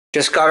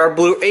Just got our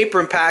blue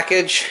apron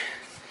package.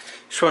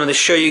 Just wanted to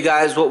show you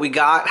guys what we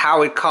got,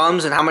 how it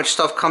comes, and how much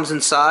stuff comes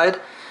inside.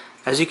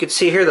 As you can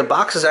see here, the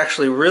box is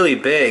actually really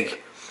big.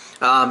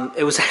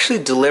 It was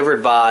actually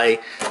delivered by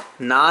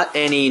not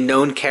any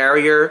known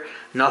carrier,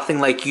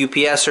 nothing like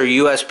UPS or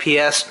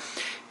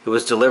USPS. It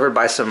was delivered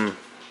by some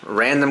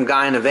random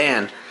guy in a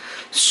van.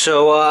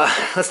 So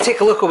let's take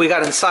a look what we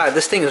got inside.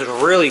 This thing is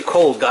really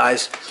cold,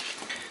 guys.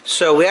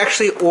 So we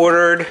actually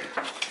ordered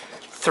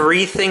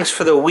 3 things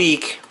for the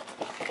week.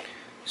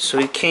 So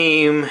it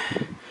came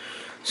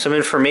some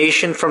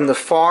information from the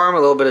farm, a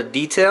little bit of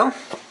detail.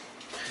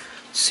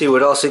 Let's see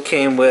what else it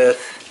came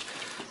with.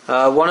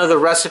 One of the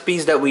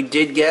recipes that we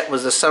did get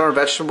was the summer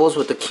vegetables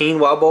with the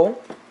quinoa bowl.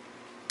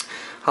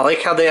 I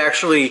like how they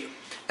actually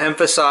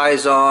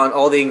emphasize on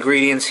all the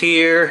ingredients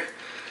here,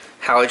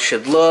 how it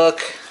should look.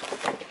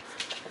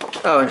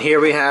 Oh, and here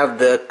we have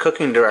the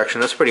cooking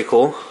direction. That's pretty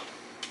cool.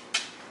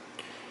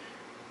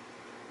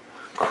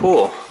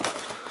 Cool.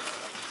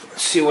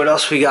 Let's see what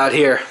else we got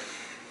here.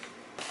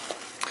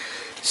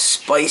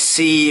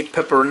 Spicy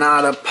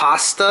pepperonata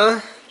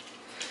pasta.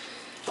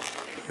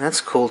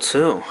 That's cool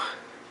too.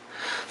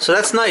 So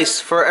that's nice.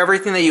 For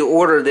everything that you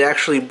order, they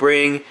actually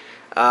bring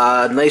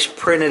nice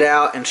printed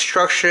out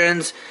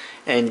instructions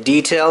and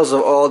details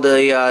of all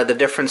the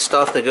different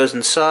stuff that goes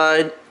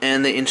inside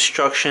and the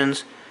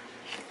instructions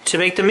to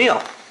make the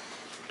meal.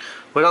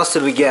 What else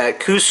did we get?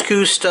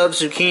 Couscous stuffed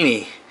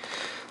zucchini.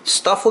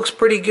 Stuff looks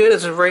pretty good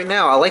as of right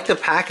now. I like the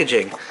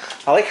packaging.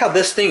 I like how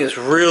this thing is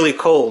really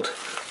cold.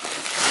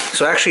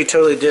 So I actually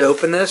totally did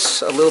open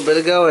this a little bit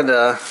ago, and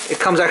it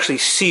comes actually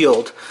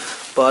sealed.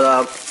 But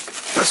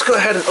let's go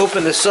ahead and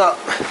open this up.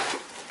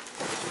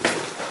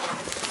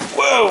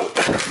 Whoa!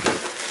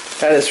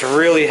 That is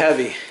really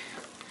heavy.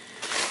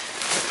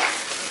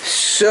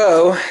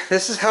 So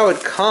this is how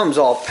it comes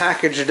all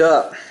packaged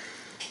up.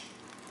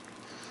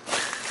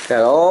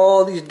 Got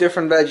all these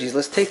different veggies.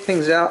 Let's take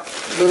things out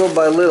little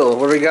by little.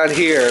 What do we got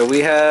here?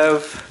 We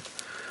have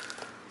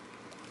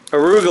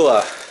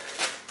arugula.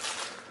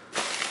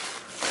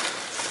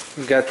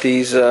 We got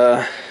these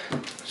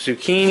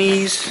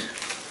zucchinis.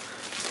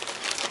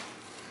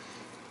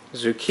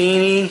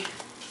 Zucchini.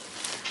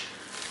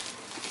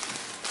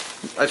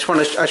 I just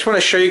want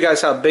to show you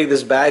guys how big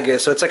this bag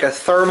is. So it's like a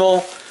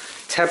thermal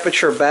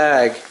temperature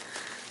bag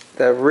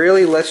that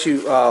really lets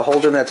you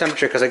hold in that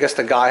temperature, because I guess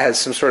the guy has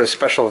some sort of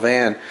special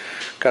van.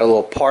 Got a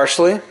little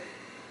parsley,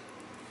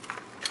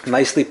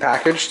 nicely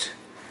packaged.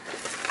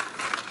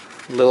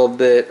 A little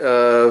bit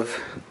of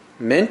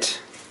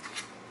mint.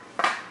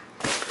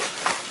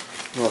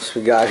 What else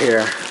we got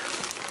here?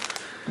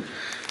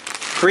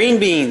 Green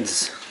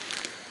beans.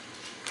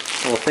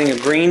 A little thing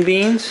of green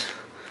beans.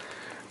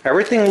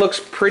 Everything looks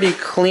pretty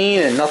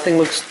clean and nothing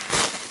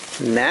looks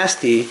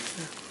nasty.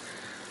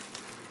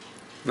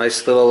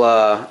 Nice little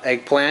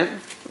eggplant,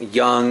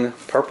 young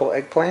purple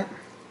eggplant.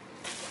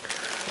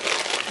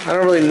 I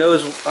don't really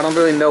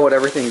know what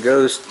everything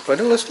goes,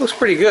 but it looks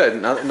pretty good.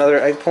 Another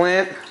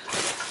eggplant.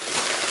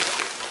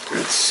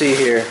 Let's see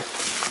here.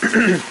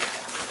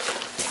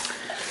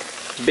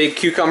 Big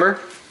cucumber.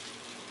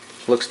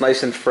 Looks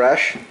nice and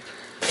fresh.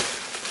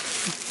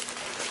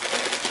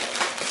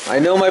 I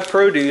know my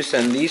produce,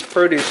 and these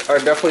produce are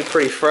definitely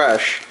pretty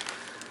fresh.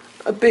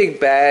 A big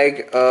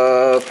bag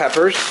of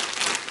peppers.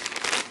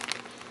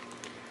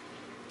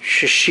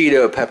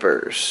 Shishito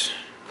peppers.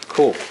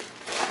 Cool.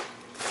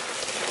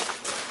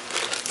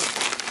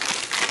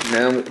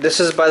 Now, this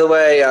is, by the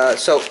way,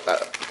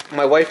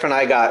 my wife and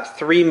I got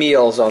 3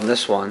 meals on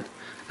this one,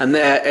 and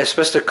that is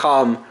supposed to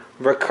come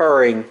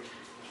recurring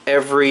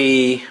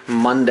every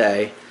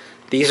Monday.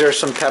 These are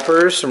some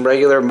peppers, some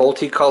regular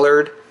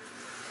multicolored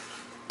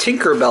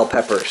Tinkerbell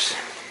peppers.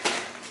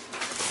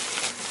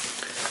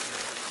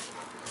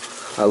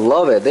 I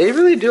love it. They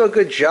really do a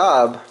good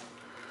job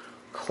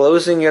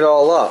closing it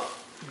all up.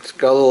 It's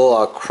got a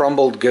little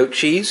crumbled goat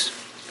cheese.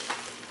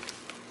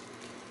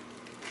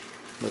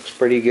 Looks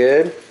pretty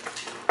good.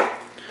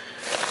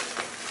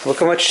 Look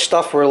how much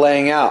stuff we're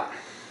laying out.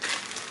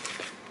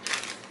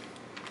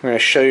 I'm going to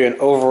show you an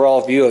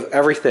overall view of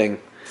everything.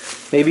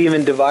 Maybe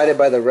even divided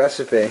by the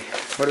recipe.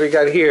 What do we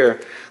got here?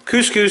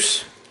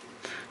 Couscous.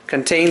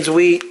 Contains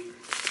wheat.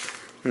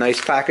 Nice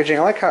packaging.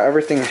 I like how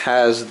everything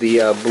has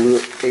the blue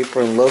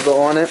apron logo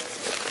on it.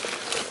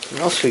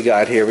 What else we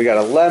got here? We got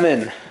a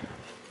lemon.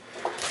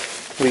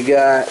 We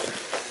got,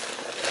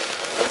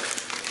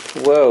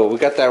 whoa, we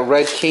got that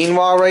red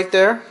quinoa right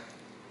there.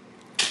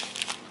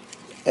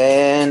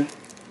 And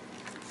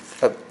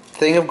a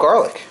thing of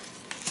garlic.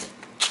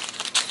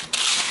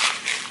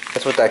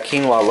 That's what that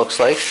quinoa looks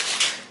like.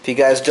 If you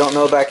guys don't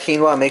know about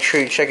quinoa, make sure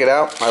you check it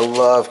out. I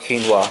love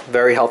quinoa.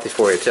 Very healthy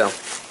for you too.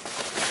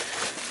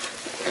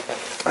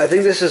 I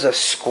think this is a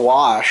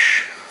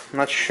squash. I'm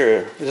not sure.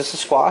 Is this a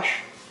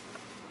squash?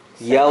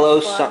 Yellow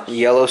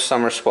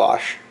summer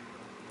squash.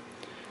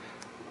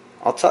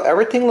 I'll tell,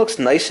 everything looks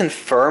nice and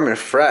firm and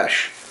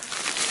fresh.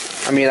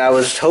 I mean, I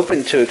was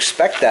hoping to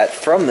expect that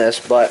from this,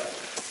 but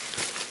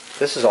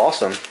this is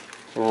awesome.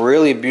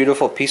 Really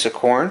beautiful piece of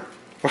corn.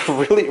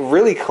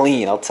 Really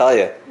clean, I'll tell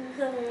you.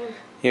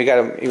 You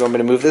want me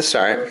to move this?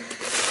 All right.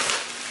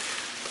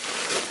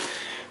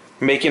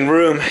 Making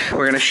room.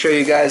 We're gonna show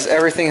you guys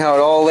everything, how it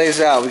all lays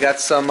out. We got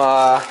some.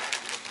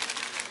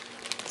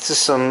 This is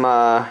some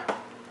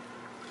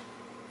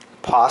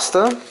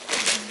pasta.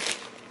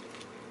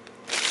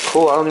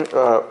 Cool.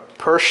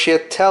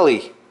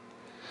 Persciatelli.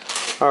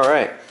 All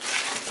right.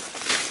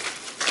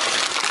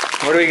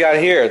 What do we got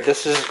here?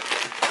 This is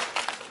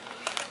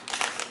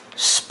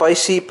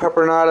spicy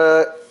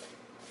pepperoni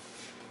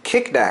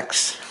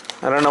kickbacks.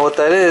 I don't know what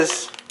that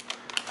is,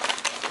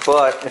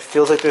 but it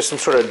feels like there's some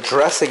sort of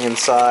dressing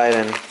inside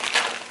and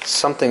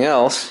something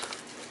else.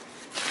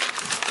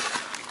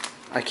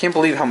 I can't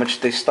believe how much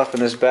they stuff in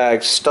this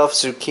bag. Stuffed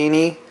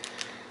zucchini,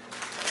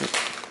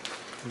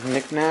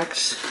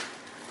 knickknacks,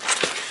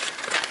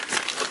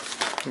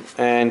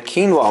 and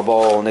quinoa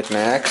ball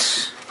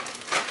knickknacks.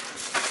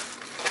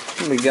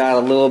 We got a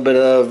little bit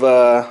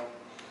of,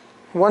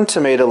 one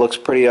tomato looks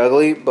pretty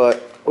ugly,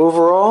 but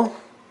overall,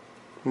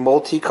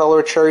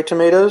 multicolored cherry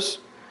tomatoes,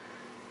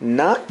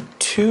 not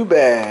too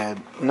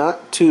bad,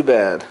 not too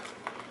bad.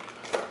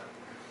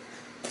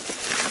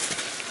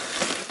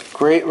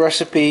 Great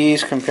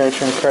recipes compared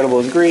to incredible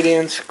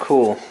ingredients.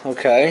 Cool.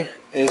 Okay.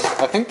 I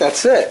think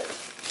that's it.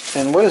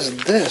 And what is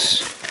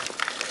this?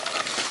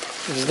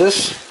 Is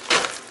this?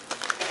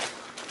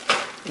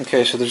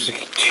 Okay, so there's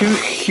two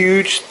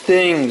huge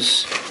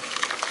things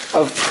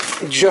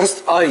of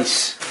just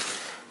ice.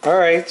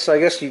 Alright, so I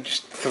guess you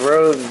just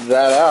throw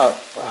that out.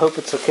 I hope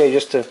it's okay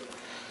just to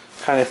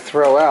kind of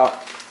throw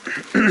out.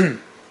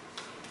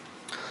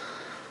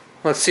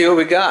 Let's see what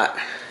we got.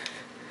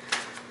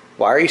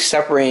 Why are you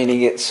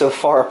separating it so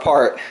far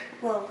apart?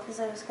 Well, because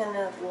I was going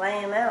to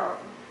lay them out.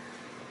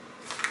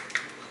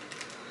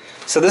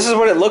 So this is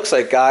what it looks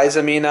like, guys.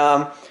 I mean,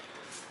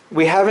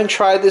 we haven't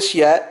tried this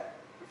yet,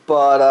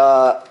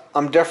 but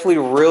I'm definitely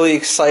really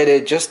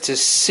excited just to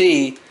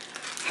see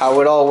how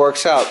it all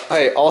works out.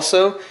 Hey,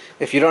 also,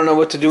 if you don't know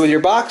what to do with your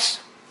box,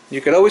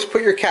 you can always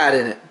put your cat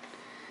in it.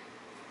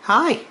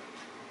 Hi.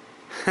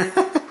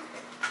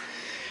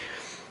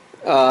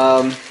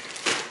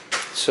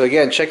 So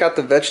again, check out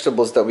the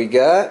vegetables that we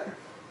got.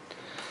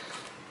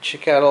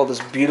 Check out all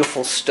this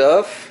beautiful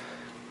stuff.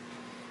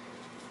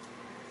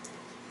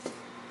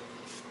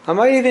 I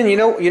might even, you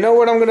know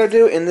what I'm going to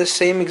do in this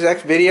same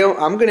exact video?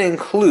 I'm going to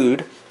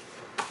include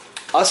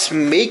us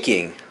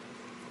making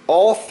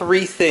all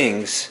three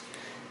things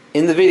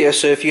in the video.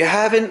 So if you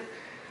haven't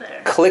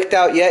clicked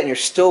out yet and you're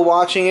still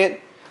watching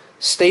it,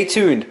 stay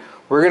tuned.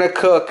 We're going to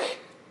cook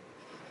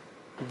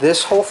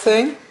this whole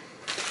thing.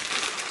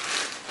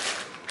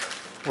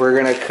 We're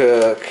going to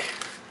cook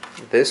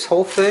this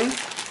whole thing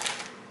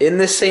in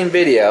this same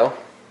video.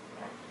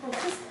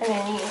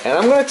 And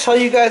I'm going to tell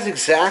you guys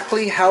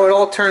exactly how it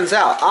all turns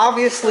out.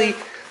 Obviously,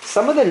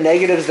 some of the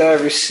negatives that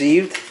I've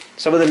received,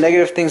 some of the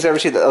negative things I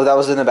received, oh, that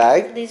was in the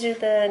bag? These are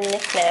the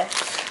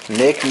knickknacks.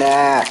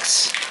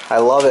 Knickknacks. I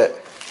love it.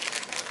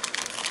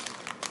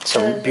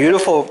 Some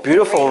beautiful,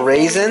 beautiful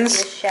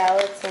raisins. The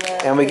shallots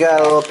and we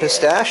got a little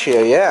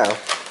pistachio, yeah.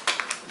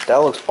 That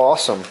looks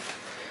awesome.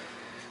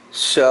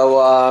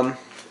 So,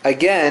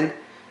 again,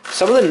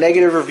 some of the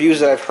negative reviews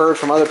that I've heard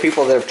from other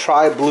people that have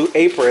tried Blue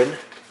Apron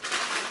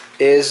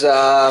is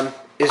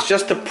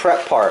just the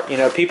prep part. You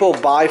know, people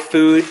buy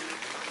food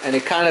and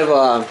it kind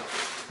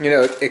of, you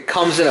know, it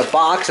comes in a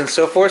box and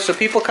so forth. So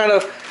people kind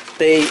of,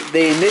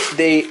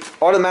 they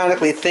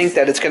automatically think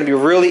that it's going to be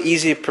really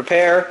easy to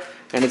prepare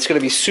and it's going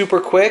to be super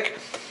quick.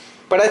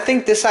 But I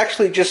think this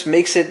actually just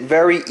makes it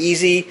very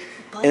easy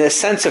in a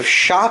sense of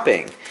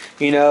shopping.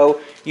 You know,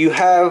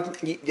 have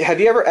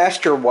you ever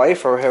asked your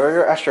wife or have you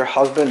ever asked your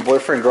husband,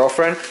 boyfriend,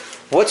 girlfriend,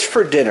 what's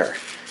for dinner?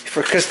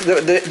 Because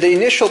the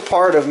initial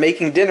part of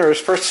making dinner is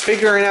first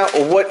figuring out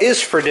what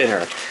is for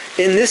dinner.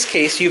 In this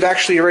case, you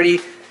already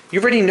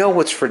know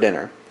what's for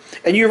dinner.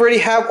 And you already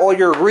have all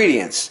your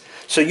ingredients.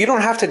 So you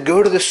don't have to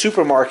go to the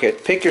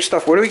supermarket, pick your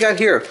stuff. What do we got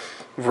here?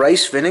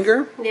 Rice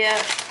vinegar?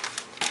 Yeah.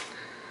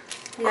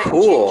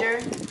 Cool.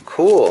 Ginger.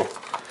 Cool.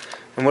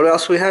 And what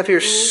else we have here?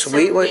 Miso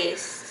Sweet white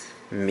paste.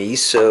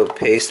 Miso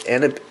paste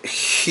and a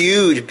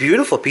huge,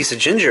 beautiful piece of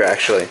ginger,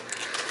 actually.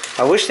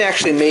 I wish they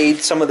actually made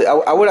some of the...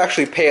 I would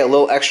actually pay a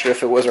little extra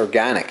if it was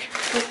organic.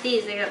 With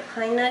these, I got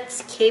pine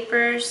nuts,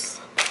 capers,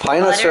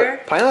 Pine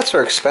nuts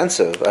are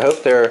expensive. I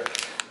hope they're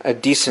a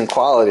decent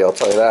quality, I'll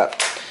tell you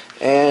that.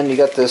 And you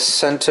got this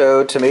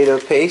Cento tomato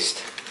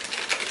paste.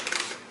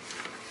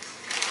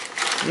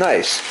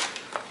 Nice.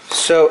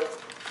 So,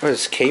 what is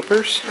this,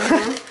 capers?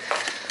 Mm-hmm.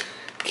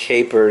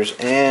 Capers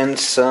and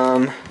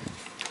some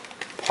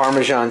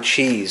Parmesan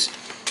cheese.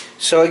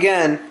 So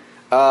again,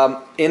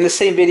 in the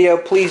same video,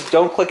 please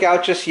don't click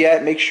out just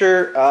yet. Make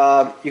sure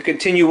you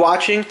continue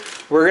watching.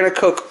 We're going to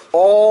cook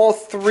all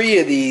three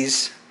of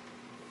these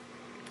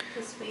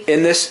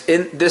in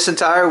this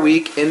entire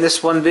week in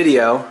this one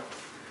video,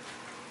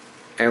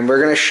 and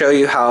we're going to show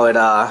you how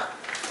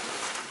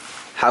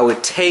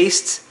it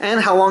tastes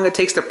and how long it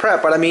takes to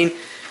prep. But I mean,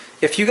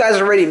 if you guys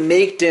already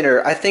make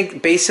dinner, I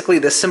think basically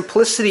the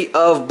simplicity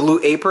of Blue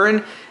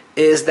Apron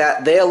is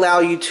that they allow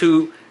you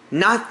to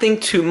not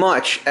think too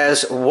much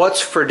as what's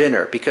for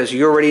dinner, because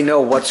you already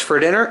know what's for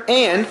dinner,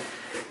 and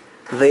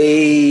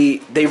they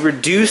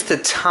reduce the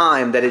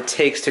time that it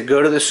takes to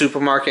go to the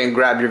supermarket and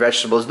grab your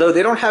vegetables. Though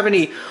they don't have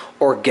any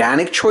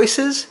organic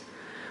choices,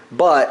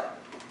 but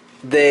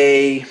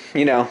they,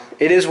 you know,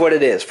 it is what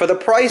it is. For the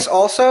price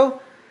also,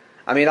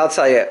 I mean, I'll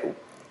tell you,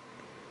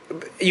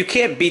 you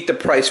can't beat the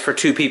price for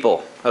 2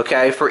 people,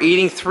 okay? For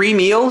eating 3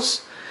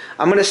 meals,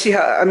 I'm going to see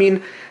how, I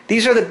mean,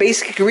 these are the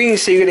basic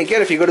ingredients that you're going to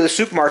get if you go to the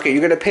supermarket.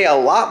 You're going to pay a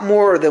lot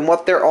more than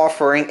what they're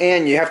offering,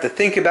 and you have to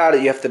think about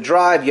it, you have to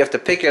drive, you have to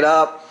pick it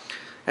up,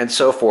 and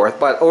so forth.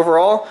 But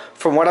overall,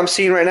 from what I'm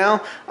seeing right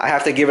now, I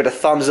have to give it a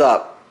thumbs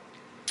up.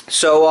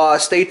 So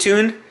stay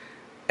tuned,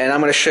 and I'm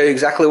going to show you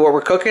exactly what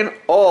we're cooking,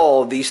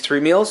 all these 3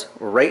 meals,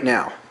 right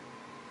now.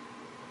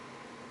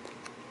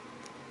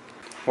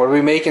 What are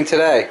we making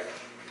today?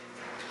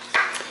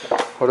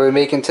 What are we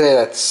making today?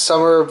 That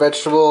summer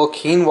vegetable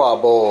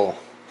quinoa bowl.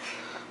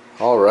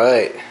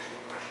 Alright.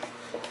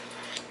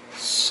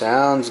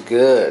 Sounds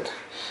good.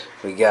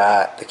 We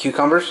got the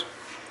cucumbers.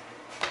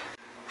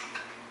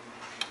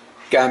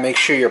 Gotta make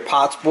sure your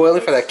pot's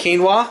boiling for that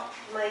quinoa.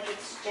 Mike,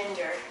 it's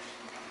ginger.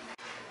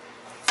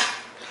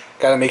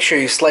 Gotta make sure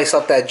you slice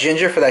up that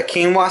ginger for that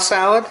quinoa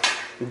salad.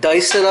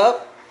 Dice it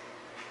up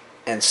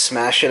and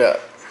smash it up.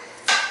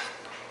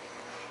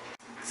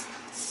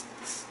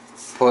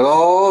 Put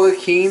all the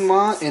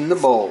quinoa in the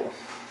bowl.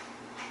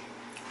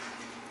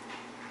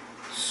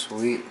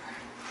 Sweet.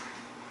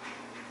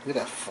 Look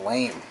at that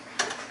flame.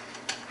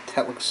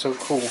 That looks so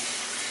cool.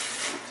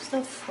 There's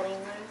no flame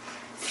there.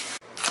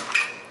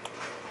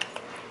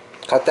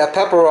 Cut that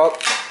pepper up.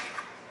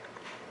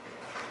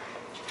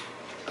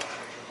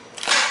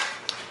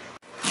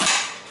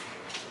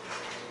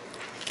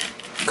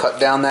 Cut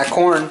down that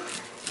corn.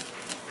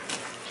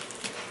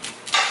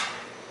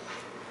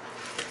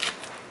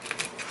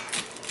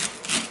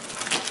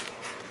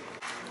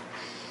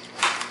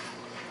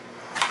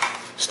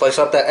 Slice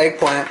up that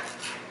eggplant.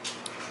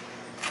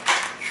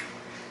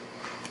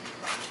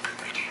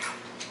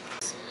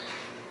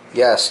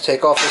 Yes,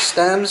 take off the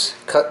stems,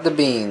 cut the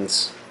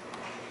beans.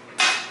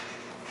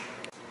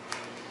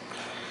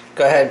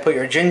 Go ahead and put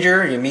your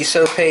ginger, your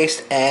miso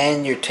paste,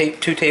 and your 2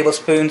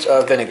 tablespoons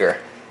of vinegar.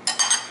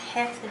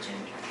 Half the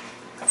ginger.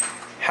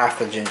 Half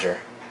the ginger.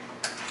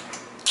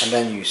 And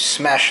then you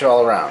smash it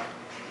all around.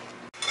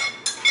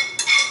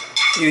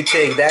 You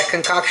take that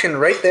concoction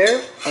right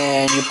there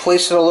and you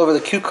place it all over the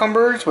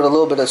cucumbers with a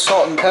little bit of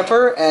salt and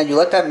pepper, and you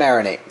let that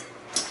marinate.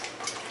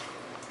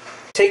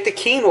 Take the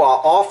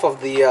quinoa off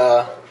of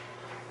the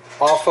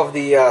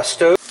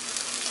stove.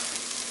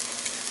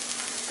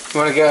 You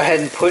want to go ahead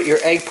and put your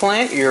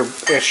eggplant, your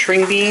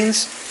string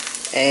beans,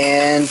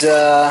 and you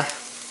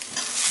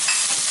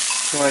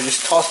want to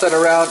just toss that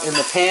around in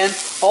the pan.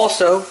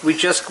 Also, we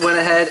just went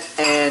ahead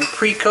and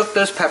pre-cooked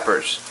those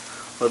peppers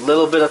with a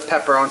little bit of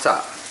pepper on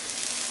top.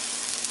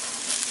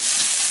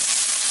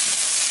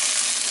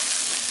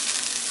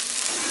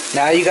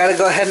 Now you got to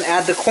go ahead and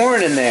add the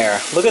corn in there.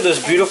 Look at those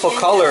beautiful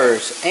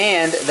colors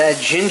and that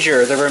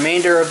ginger, the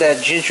remainder of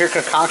that ginger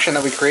concoction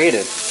that we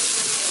created.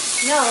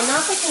 No,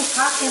 not the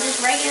concoction, just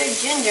regular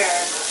ginger.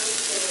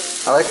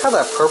 I like how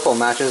that purple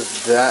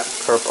matches that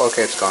purple.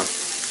 Okay, it's gone.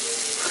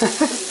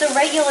 It's the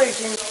regular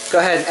ginger. Go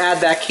ahead and add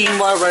that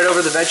quinoa right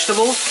over the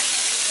vegetables.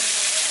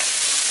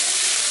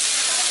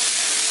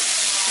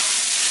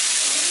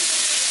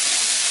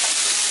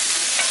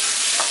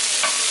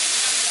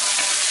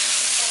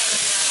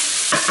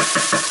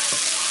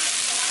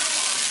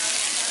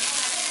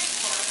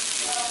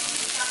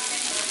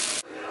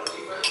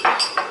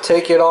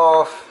 Take it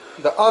off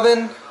the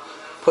oven,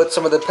 put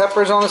some of the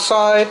peppers on the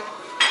side,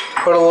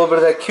 put a little bit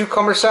of that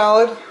cucumber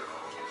salad.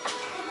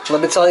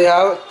 Let me tell you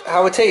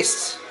how it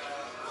tastes.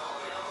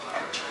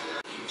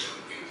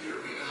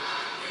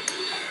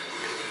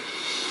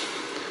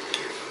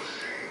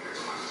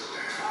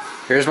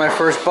 Here's my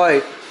first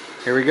bite.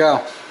 Here we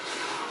go.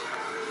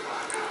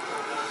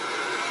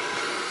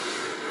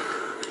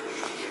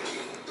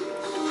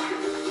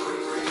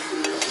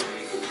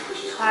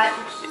 Hot.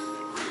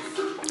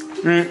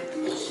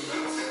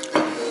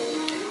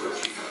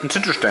 It's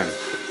interesting.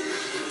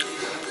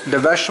 The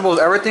vegetables,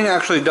 everything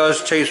actually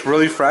does taste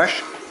really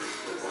fresh.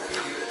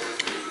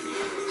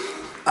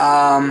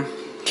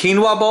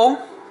 Quinoa bowl,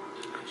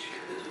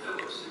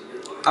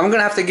 I'm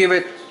gonna have to give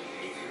it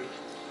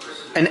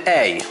an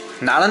A.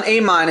 Not an A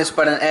minus,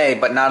 but an A,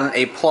 but not an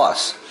A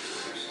plus.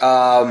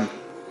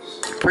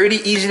 Pretty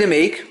easy to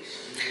make.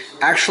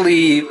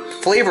 Actually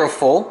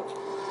flavorful,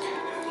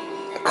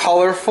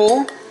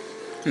 colorful,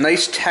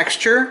 nice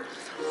texture.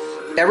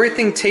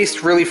 Everything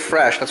tastes really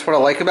fresh. That's what I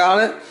like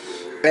about it.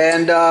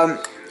 And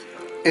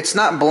it's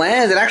not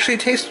bland. It actually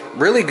tastes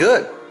really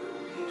good.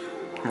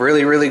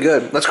 Really, really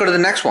good. Let's go to the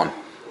next one.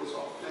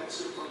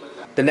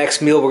 The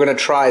next meal we're going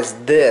to try is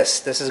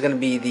this. This is going to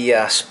be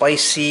the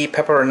spicy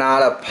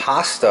pepperonata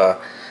pasta.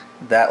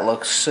 That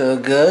looks so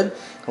good.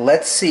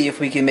 Let's see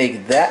if we can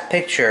make that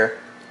picture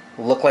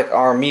look like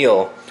our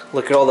meal.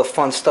 Look at all the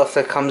fun stuff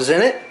that comes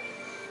in it.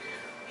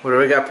 What do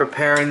we got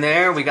preparing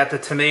there? We got the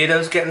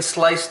tomatoes getting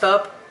sliced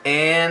up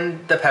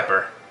and the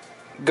pepper.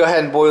 Go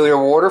ahead and boil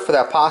your water for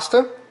that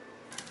pasta.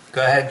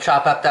 Go ahead and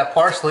chop up that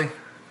parsley.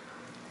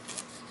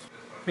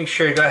 Make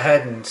sure you go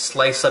ahead and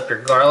slice up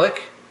your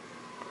garlic.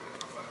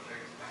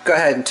 Go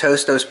ahead and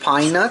toast those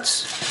pine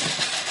nuts.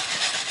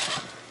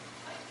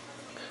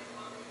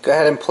 Go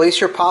ahead and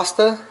place your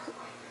pasta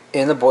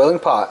in the boiling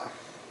pot.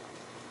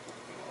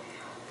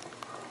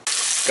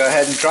 Go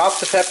ahead and drop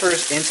the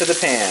peppers into the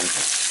pan.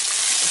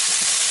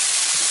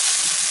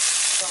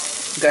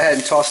 Go ahead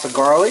and toss the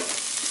garlic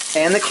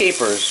and the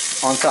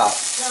capers on top.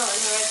 No, and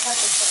the red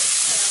pepper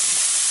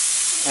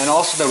flakes. And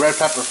also the red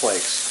pepper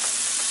flakes.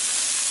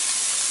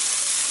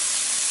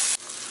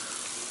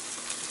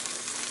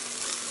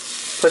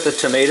 Put the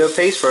tomato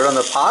paste right on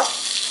the pot.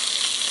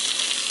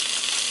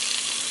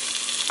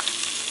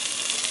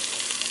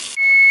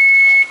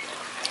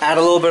 Add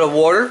a little bit of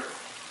water.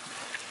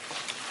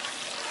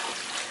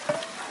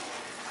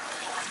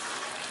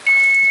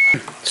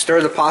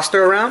 Stir the pasta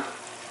around.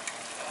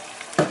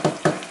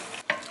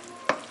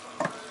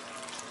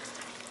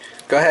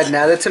 Go ahead and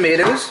add the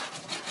tomatoes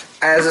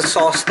as the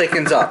sauce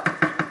thickens up.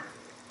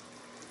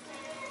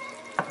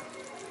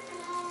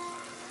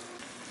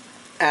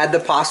 Add the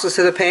pasta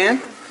to the pan.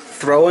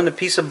 Throw in the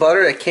piece of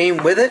butter that came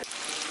with it.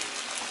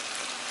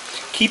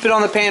 Keep it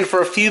on the pan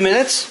for a few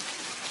minutes.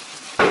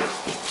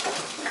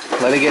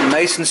 Let it get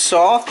nice and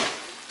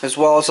soft, as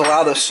well as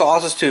allow the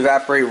sauces to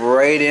evaporate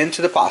right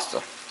into the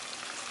pasta.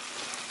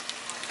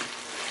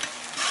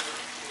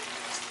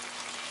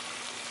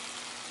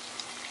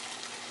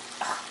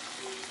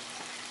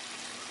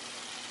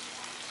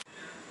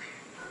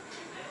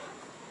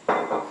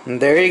 And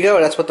there you go.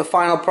 That's what the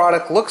final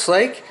product looks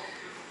like.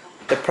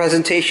 The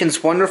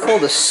presentation's wonderful.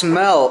 The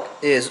smell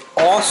is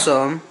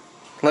awesome.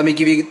 Let me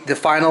give you the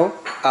final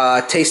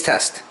taste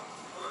test.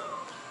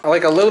 I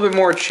like a little bit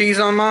more cheese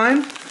on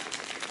mine.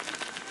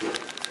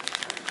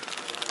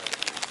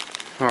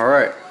 All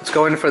right, let's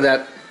go in for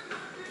that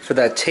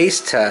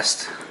taste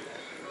test.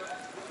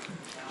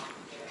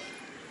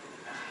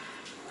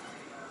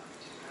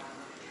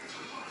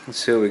 Let's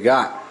see what we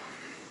got.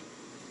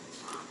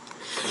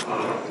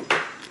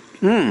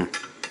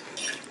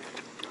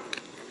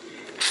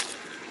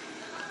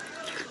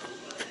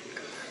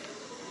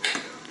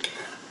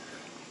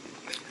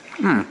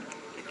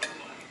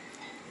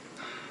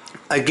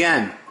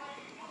 Again,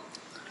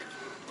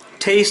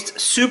 taste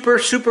super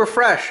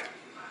fresh.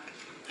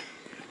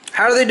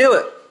 How do they do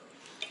it?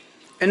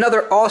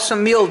 Another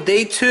awesome meal,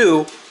 day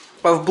 2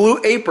 of Blue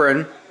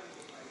Apron.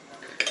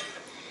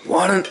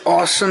 What an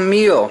awesome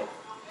meal.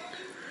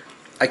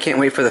 I can't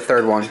wait for the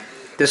third one.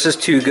 This is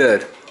too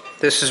good.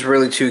 This is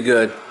really too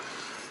good.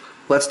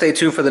 Let's stay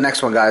tuned for the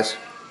next one, guys.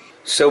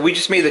 So we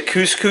just made the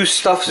couscous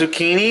stuffed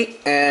zucchini,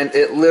 and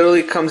it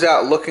literally comes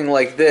out looking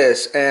like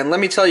this. And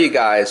let me tell you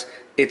guys,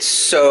 it's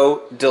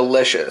so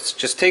delicious.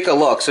 Just take a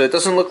look. So it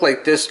doesn't look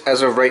like this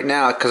as of right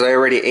now because I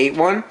already ate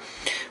one.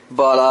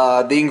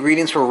 But the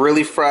ingredients were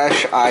really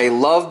fresh. I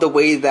love the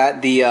way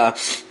that the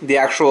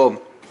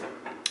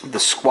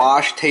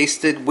squash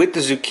tasted with the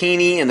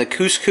zucchini and the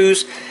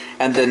couscous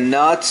and the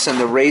nuts and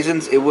the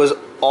raisins. It was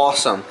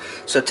awesome.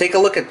 So take a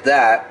look at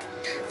that.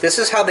 This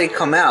is how they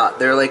come out.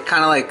 They're like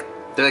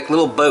they're like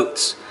little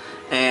boats,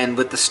 and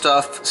with the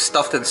stuff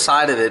stuffed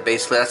inside of it.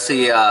 Basically, that's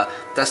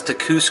the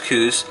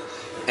couscous,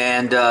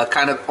 and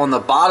kind of on the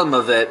bottom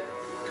of it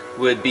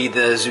would be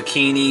the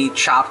zucchini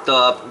chopped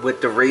up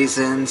with the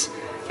raisins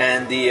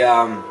and the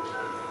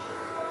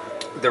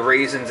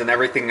raisins and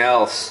everything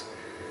else,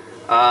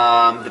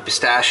 the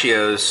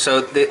pistachios.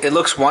 So it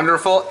looks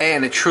wonderful,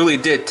 and it truly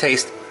did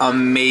taste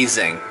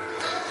amazing.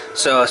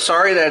 So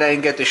sorry that I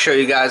didn't get to show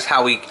you guys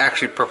how we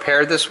actually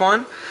prepared this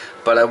one,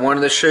 but I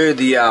wanted to show you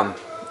the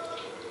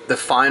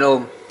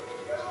final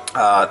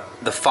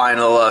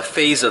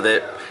phase of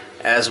it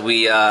as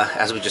we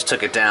just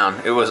took it down.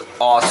 It was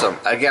awesome.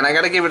 Again, I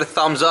got to give it a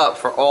thumbs up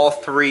for all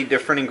 3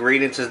 different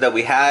ingredients that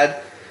we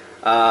had.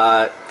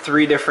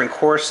 3 different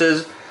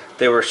courses.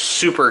 They were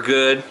super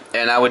good,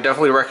 and I would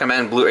definitely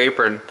recommend Blue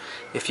Apron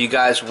if you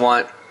guys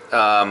want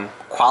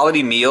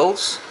quality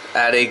meals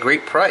at a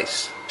great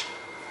price.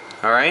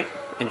 Alright,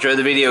 enjoy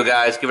the video,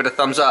 guys. Give it a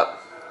thumbs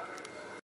up.